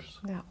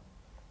bestuurders. Ja,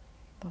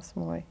 dat is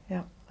mooi.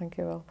 Ja,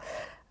 dankjewel.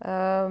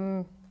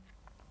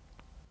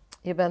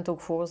 Je bent ook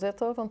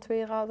voorzitter van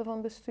 2 raden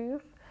van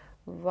bestuur.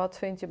 Wat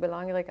vind je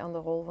belangrijk aan de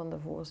rol van de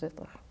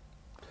voorzitter?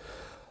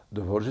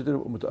 De voorzitter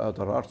moet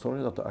uiteraard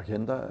zorgen dat de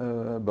agenda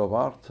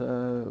bewaard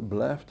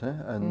blijft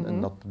hè,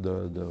 en dat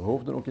de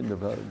hoofden ook in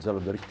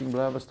dezelfde richting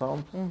blijven staan.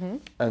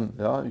 En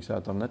ja, ik zei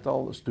het daarnet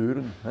al,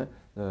 sturen, hè,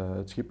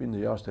 het schip in de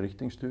juiste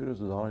richting sturen,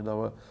 zodanig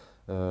dat we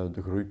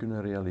de groei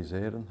kunnen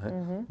realiseren. Hè.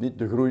 Niet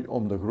de groei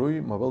om de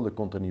groei, maar wel de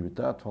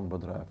continuïteit van het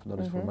bedrijf. Dat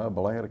is voor mij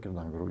belangrijker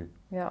dan groei.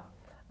 Ja.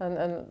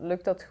 En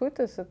lukt dat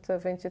goed?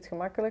 Vind je het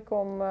gemakkelijk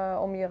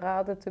om je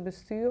raden te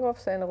besturen of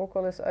zijn er ook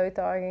wel eens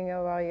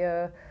uitdagingen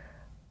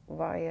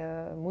waar je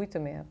moeite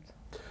mee hebt?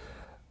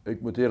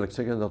 Ik moet eerlijk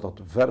zeggen dat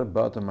dat ver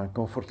buiten mijn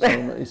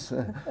comfortzone is.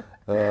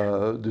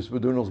 Dus we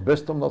doen ons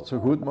best om dat zo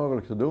goed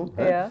mogelijk te doen.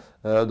 Hè.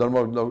 Daar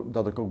mag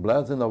dat ik ook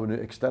blij ben dat we nu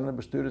externe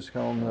bestuurders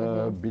gaan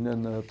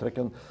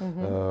binnentrekken.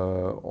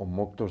 Om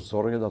ook te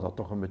zorgen dat dat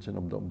toch een beetje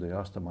op de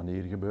juiste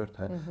manier gebeurt.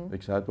 Hè.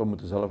 Ik zei het, we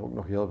moeten zelf ook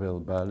nog heel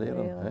veel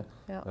bijleren. Hè.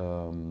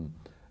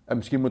 En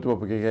misschien moeten we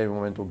op een gegeven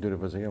moment ook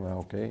durven zeggen, maar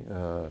oké,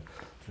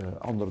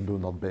 anderen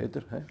doen dat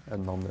beter. Hè.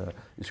 En dan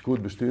is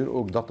goed bestuur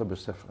ook dat te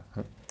beseffen.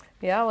 Hè.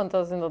 Ja, want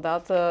dat is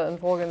inderdaad een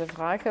volgende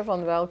vraag. Hè,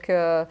 van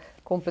welke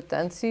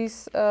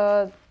competenties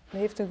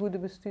heeft een goede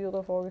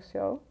bestuurder volgens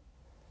jou?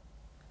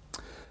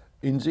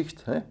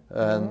 Inzicht. Hè.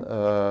 En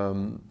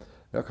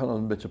ik ga dan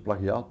een beetje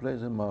plagiaat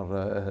plezen, maar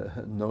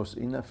nose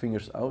in en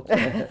fingers out.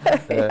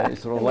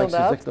 Is er onlangs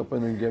gezegd op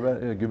een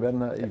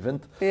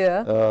GUBERNA-event.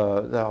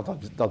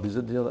 Dat is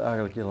het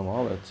eigenlijk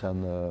helemaal. Het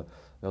zijn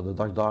de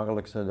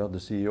dagdagelijkse, de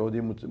CEO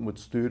die moet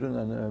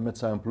sturen en met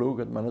zijn ploeg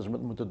het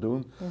management moeten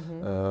doen.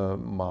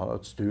 Maar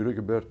het sturen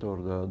gebeurt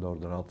door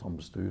de raad van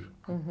bestuur.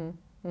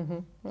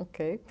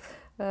 Oké.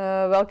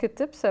 Welke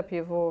tips heb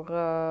je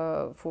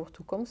voor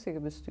toekomstige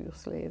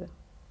bestuursleden?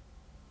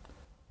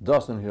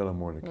 Dat is een hele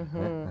moeilijke.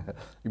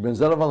 Ik ben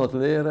zelf aan het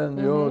leren,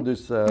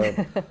 dus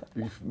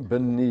ik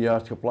ben niet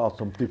juist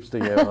geplaatst om tips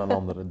te geven aan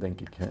anderen,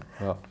 denk ik.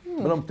 Ja.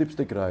 Ik ben om tips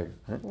te krijgen.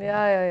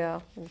 Ja.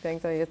 Ik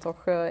denk dat je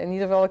toch, in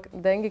ieder geval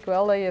denk ik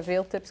wel dat je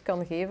veel tips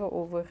kan geven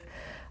over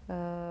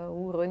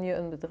hoe run je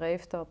een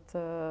bedrijf dat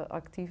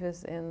actief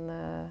is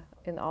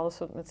in alles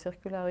wat met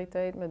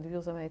circulariteit, met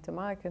duurzaamheid te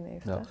maken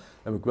heeft. Ja.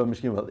 Heb ik wel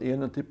misschien wel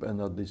één tip en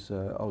dat is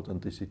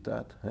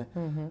authenticiteit.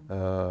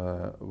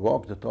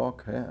 Walk the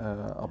talk,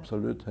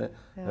 absoluut.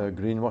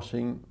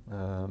 Greenwashing,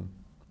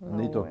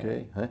 niet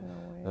oké.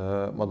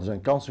 Maar er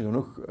zijn kansen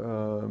genoeg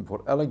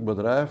voor elk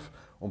bedrijf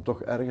om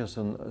toch ergens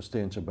een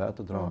steentje bij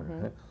te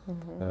dragen.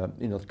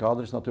 In dat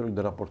kader is natuurlijk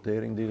de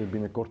rapportering die er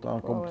binnenkort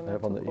aankomt,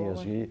 van de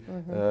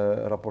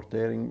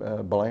ESG-rapportering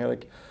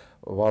belangrijk,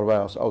 waar wij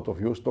als out of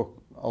use toch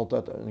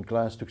altijd een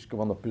klein stukje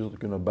van de puzzel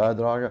kunnen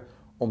bijdragen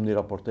om die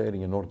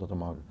rapportering in orde te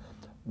maken.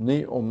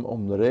 Niet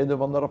om de reden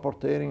van de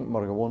rapportering,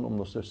 maar gewoon om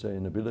de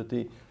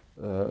sustainability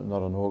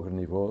naar een hoger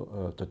niveau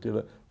te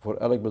tillen voor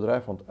elk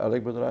bedrijf, want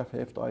elk bedrijf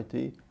heeft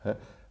IT.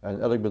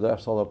 En elk bedrijf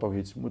zal daar toch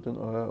iets moeten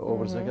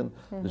over zeggen,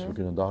 dus we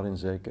kunnen daarin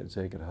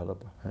zeker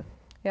helpen.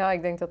 Ja,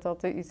 ik denk dat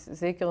dat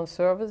zeker een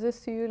service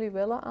is die jullie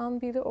willen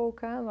aanbieden ook,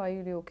 waar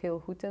jullie ook heel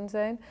goed in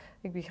zijn.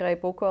 Ik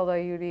begrijp ook wel dat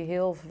jullie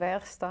heel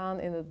ver staan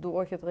in het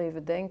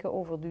doorgedreven denken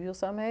over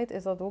duurzaamheid.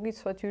 Is dat ook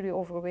iets wat jullie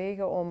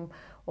overwegen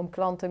om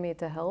klanten mee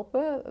te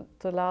helpen?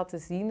 Te laten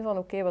zien van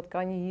oké, wat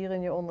kan je hier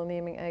in je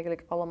onderneming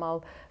eigenlijk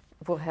allemaal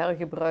voor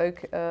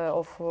hergebruik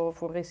of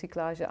voor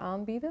recyclage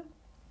aanbieden?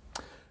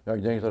 Ja,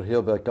 ik denk dat er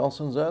heel veel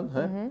kansen zijn.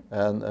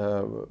 En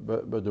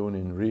we doen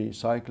in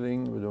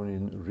recycling, we doen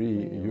in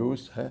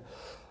reuse.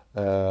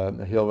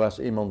 Heel wijs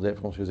iemand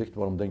heeft ons gezegd,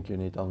 waarom denk je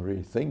niet aan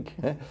rethink?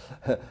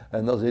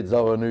 En dat is iets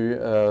dat we nu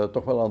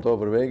toch wel aan het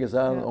overwegen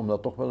zijn, om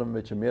dat toch wel een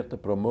beetje meer te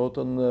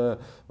promoten.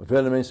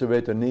 Vele mensen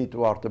weten niet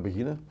waar te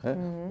beginnen.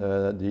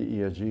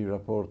 Die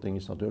ESG-reporting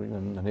is natuurlijk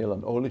een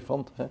hele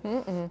olifant.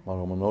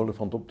 Maar om een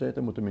olifant op te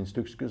eten, moeten we in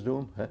stukjes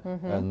doen.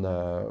 En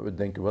we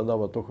denken wel dat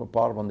we toch een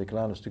paar van die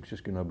kleine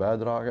stukjes kunnen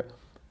bijdragen.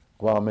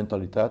 Qua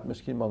mentaliteit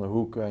misschien, maar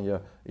hoe kan je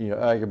in je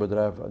eigen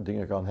bedrijf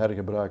dingen gaan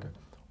hergebruiken?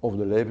 Of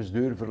de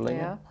levensduur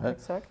verlengen. Ja,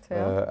 exact.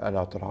 En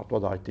uiteraard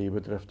wat IT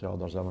betreft,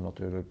 daar zijn we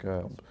natuurlijk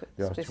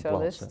juist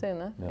specialist geplaatst. In.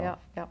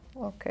 Ja.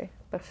 Oké,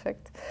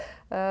 perfect.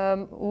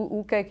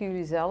 Hoe kijken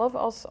jullie zelf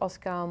als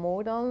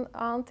KMO dan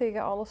aan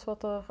tegen alles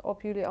wat er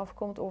op jullie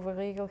afkomt over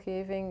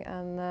regelgeving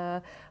en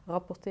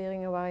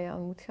rapporteringen waar je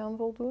aan moet gaan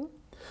voldoen?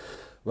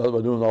 Wel,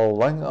 we doen al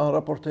lang aan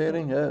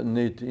rapportering,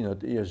 niet in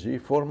het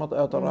ESG-format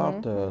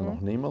uiteraard,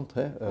 nog niemand,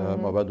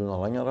 maar wij doen al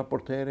lang aan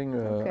rapportering.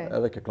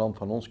 Elke klant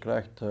van ons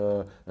krijgt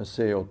een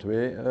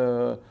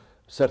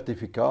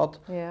CO2-certificaat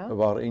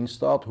waarin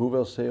staat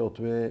hoeveel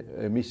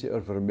CO2-emissie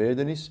er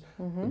vermeden is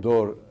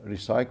door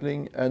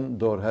recycling en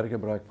door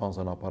hergebruik van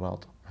zijn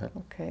apparaten.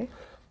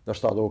 Daar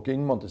staat ook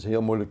in, want het is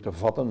heel moeilijk te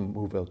vatten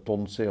hoeveel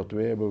ton CO2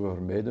 hebben we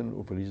vermeden,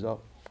 hoeveel is dat?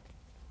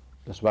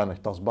 Dat is weinig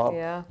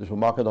tastbaar, dus we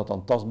maken dat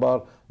dan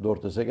tastbaar door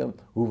te zeggen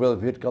hoeveel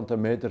vierkante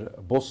meter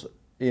bos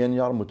 1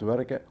 jaar moet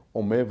werken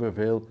om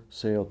evenveel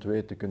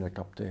CO2 te kunnen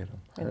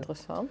capteren.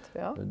 Interessant,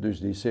 ja. Dus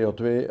die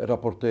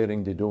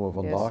CO2-rapportering die doen we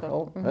vandaag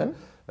al.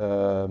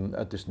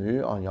 Het is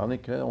nu aan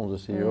Jannik, onze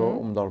CEO,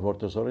 om daarvoor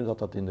te zorgen dat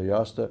dat in de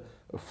juiste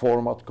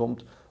format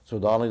komt,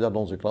 zodanig dat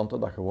onze klanten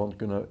dat gewoon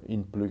kunnen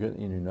inpluggen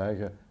in hun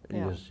eigen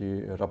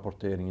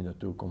ESG-rapportering in de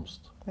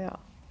toekomst. Ja.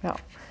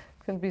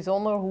 Ik vind het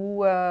bijzonder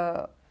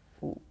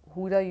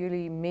hoe dat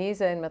jullie mee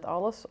zijn met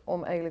alles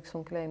om eigenlijk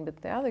zo'n klein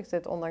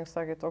bedrijf, ondanks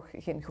dat je toch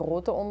geen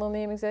grote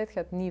onderneming bent, je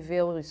hebt niet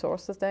veel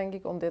resources denk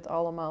ik om dit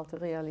allemaal te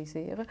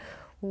realiseren.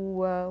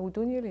 Hoe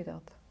doen jullie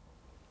dat?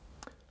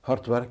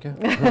 Hard werken,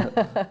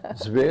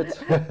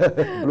 zweet,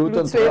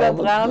 bloed zweet en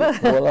tranen.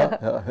 Voilà.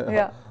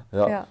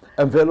 Ja.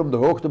 En veel op de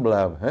hoogte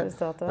blijven. Is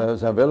dat, er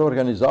zijn veel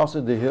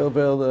organisaties die heel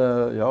veel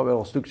wel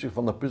een stukje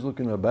van de puzzel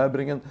kunnen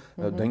bijbrengen.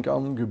 Denk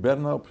aan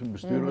GUBERNA op het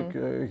bestuurlijk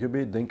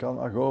gebied, denk aan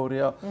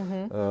Agoria.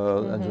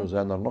 En zo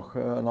zijn er nog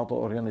een aantal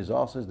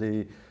organisaties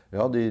die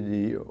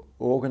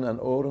ogen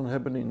en oren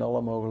hebben in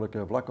alle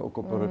mogelijke vlakken, ook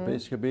op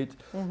Europees gebied.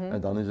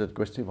 En dan is het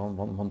kwestie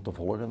van te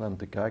volgen en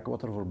te kijken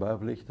wat er voorbij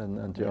vliegt en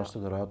het juiste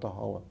eruit te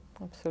halen.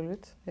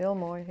 Absoluut, heel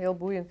mooi, heel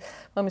boeiend.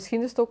 Maar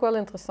misschien is het ook wel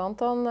interessant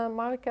dan,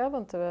 Mark,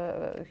 want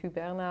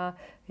GUBERNA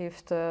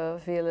heeft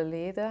vele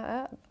leden,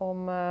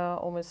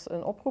 om eens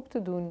een oproep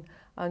te doen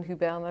aan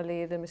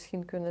GUBERNA-leden.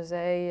 Misschien kunnen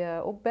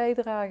zij ook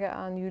bijdragen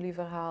aan jullie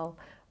verhaal.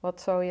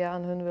 Wat zou je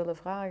aan hun willen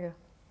vragen?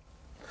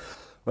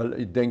 Wel,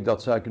 ik denk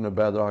dat zij kunnen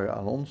bijdragen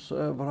aan ons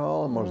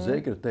verhaal, maar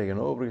zeker het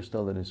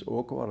tegenovergestelde is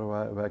ook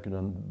waar wij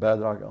kunnen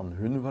bijdragen aan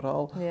hun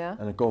verhaal.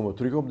 En dan komen we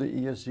terug op de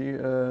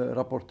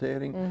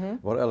ESG-rapportering,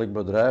 waar elk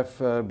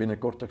bedrijf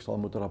binnenkort toch zal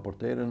moeten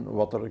rapporteren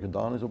wat er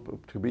gedaan is op het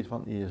gebied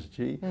van ESG.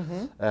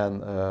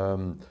 En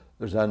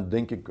er zijn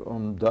denk ik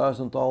een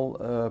 1000-tal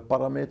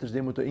parameters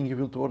die moeten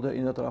ingevuld worden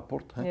in het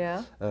rapport.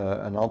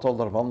 Een aantal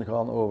daarvan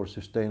gaan over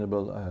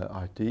sustainable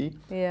IT,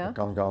 dat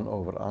kan gaan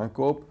over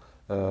aankoop.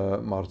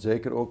 Maar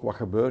zeker ook wat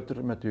gebeurt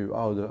er met uw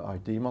oude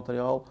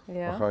IT-materiaal,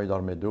 wat ga je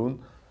daarmee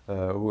doen,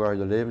 hoe ga je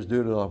de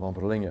levensduur daarvan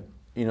verlengen.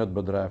 In het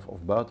bedrijf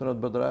of buiten het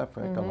bedrijf,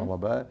 kan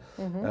allebei.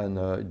 En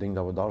ik denk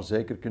dat we daar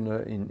zeker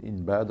kunnen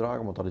in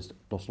bijdragen, want dat is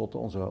tenslotte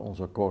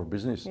onze core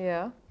business.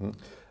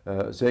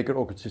 Zeker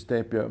ook het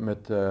systeempje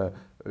met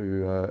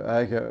uw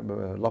eigen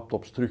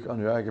laptops terug aan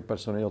uw eigen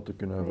personeel te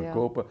kunnen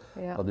verkopen.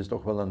 Dat is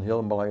toch wel een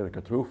heel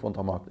belangrijke troef, want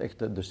dat maakt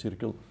echt de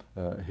cirkel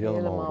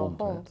helemaal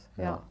rond.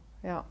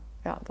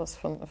 Ja, dat is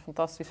een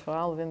fantastisch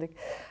verhaal, vind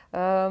ik.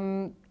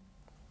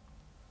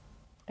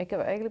 Ik heb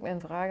eigenlijk mijn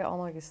vragen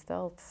allemaal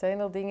gesteld. Zijn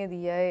er dingen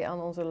die jij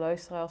aan onze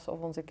luisteraars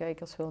of onze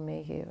kijkers wil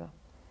meegeven?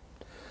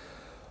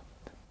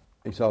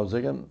 Ik zou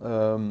zeggen,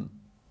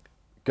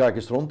 kijk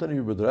eens rond in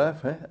uw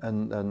bedrijf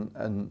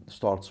en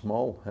start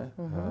small.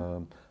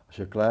 Als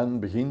je klein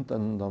begint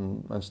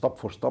en stap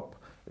voor stap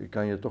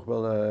kan je toch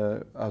wel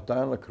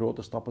uiteindelijk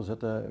grote stappen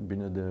zetten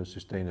binnen de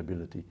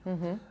sustainability.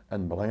 En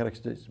het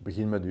belangrijkste is,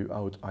 begin met uw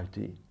oud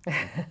IT.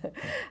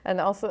 En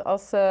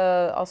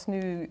als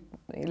nu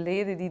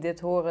leden die dit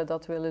horen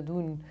dat willen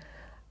doen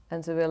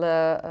en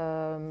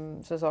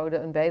ze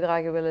zouden een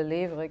bijdrage willen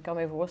leveren, ik kan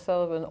me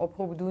voorstellen dat we een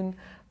oproep doen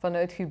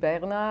vanuit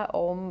GUBERNA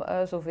om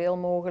zoveel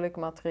mogelijk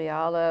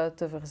materialen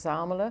te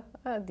verzamelen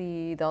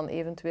die dan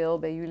eventueel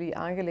bij jullie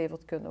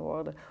aangeleverd kunnen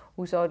worden.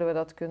 Hoe zouden we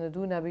dat kunnen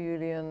doen? Hebben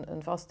jullie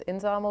een vast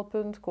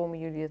inzamelpunt? Komen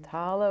jullie het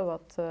halen?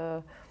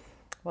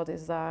 Wat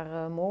is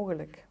daar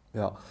mogelijk?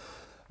 Ja,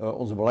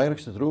 onze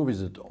belangrijkste troef is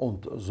het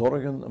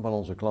ontzorgen van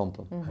onze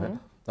klanten.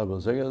 Dat wil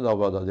zeggen dat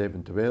we dat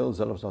eventueel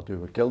zelfs uit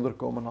uw kelder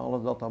komen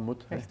halen dat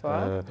moet. Echt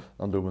waar?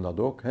 Dan doen we dat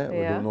ook.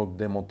 We doen ook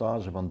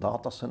demontage van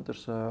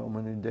datacenters om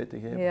een idee te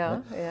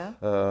geven.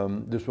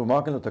 Dus we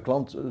maken het de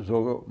klant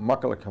zo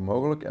makkelijk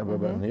mogelijk en we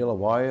hebben een hele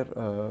waaier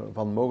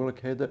van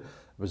mogelijkheden.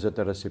 We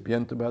zetten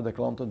recipiënten bij de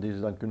klanten die ze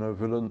dan kunnen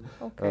vullen.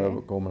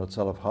 We komen het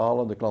zelf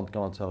halen, de klant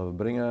kan het zelf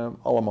brengen,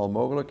 allemaal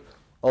mogelijk.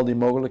 Al die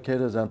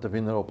mogelijkheden zijn te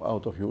vinden op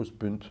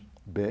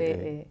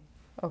outofuse.be.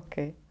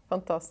 Oké,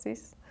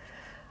 fantastisch.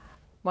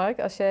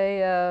 Mark, als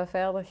jij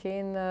verder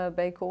geen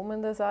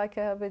bijkomende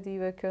zaken hebt die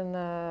we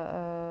kunnen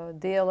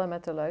delen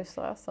met de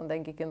luisteraars, dan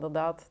denk ik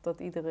inderdaad dat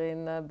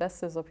iedereen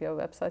best eens op jouw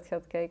website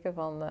gaat kijken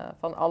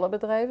van alle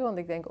bedrijven. Want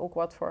ik denk ook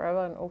What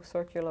Forever en ook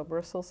Circular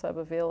Brussels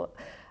hebben veel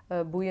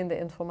boeiende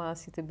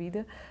informatie te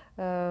bieden.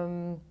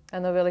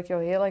 En dan wil ik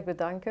jou heel erg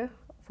bedanken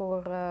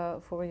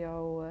voor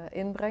jouw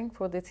inbreng,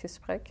 voor dit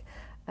gesprek.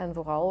 En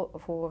vooral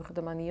voor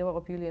de manier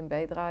waarop jullie een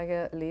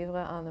bijdrage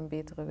leveren aan een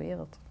betere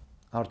wereld.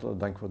 Hartelijk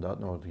dank voor de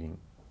uitnodiging.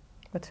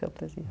 Met veel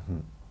plezier.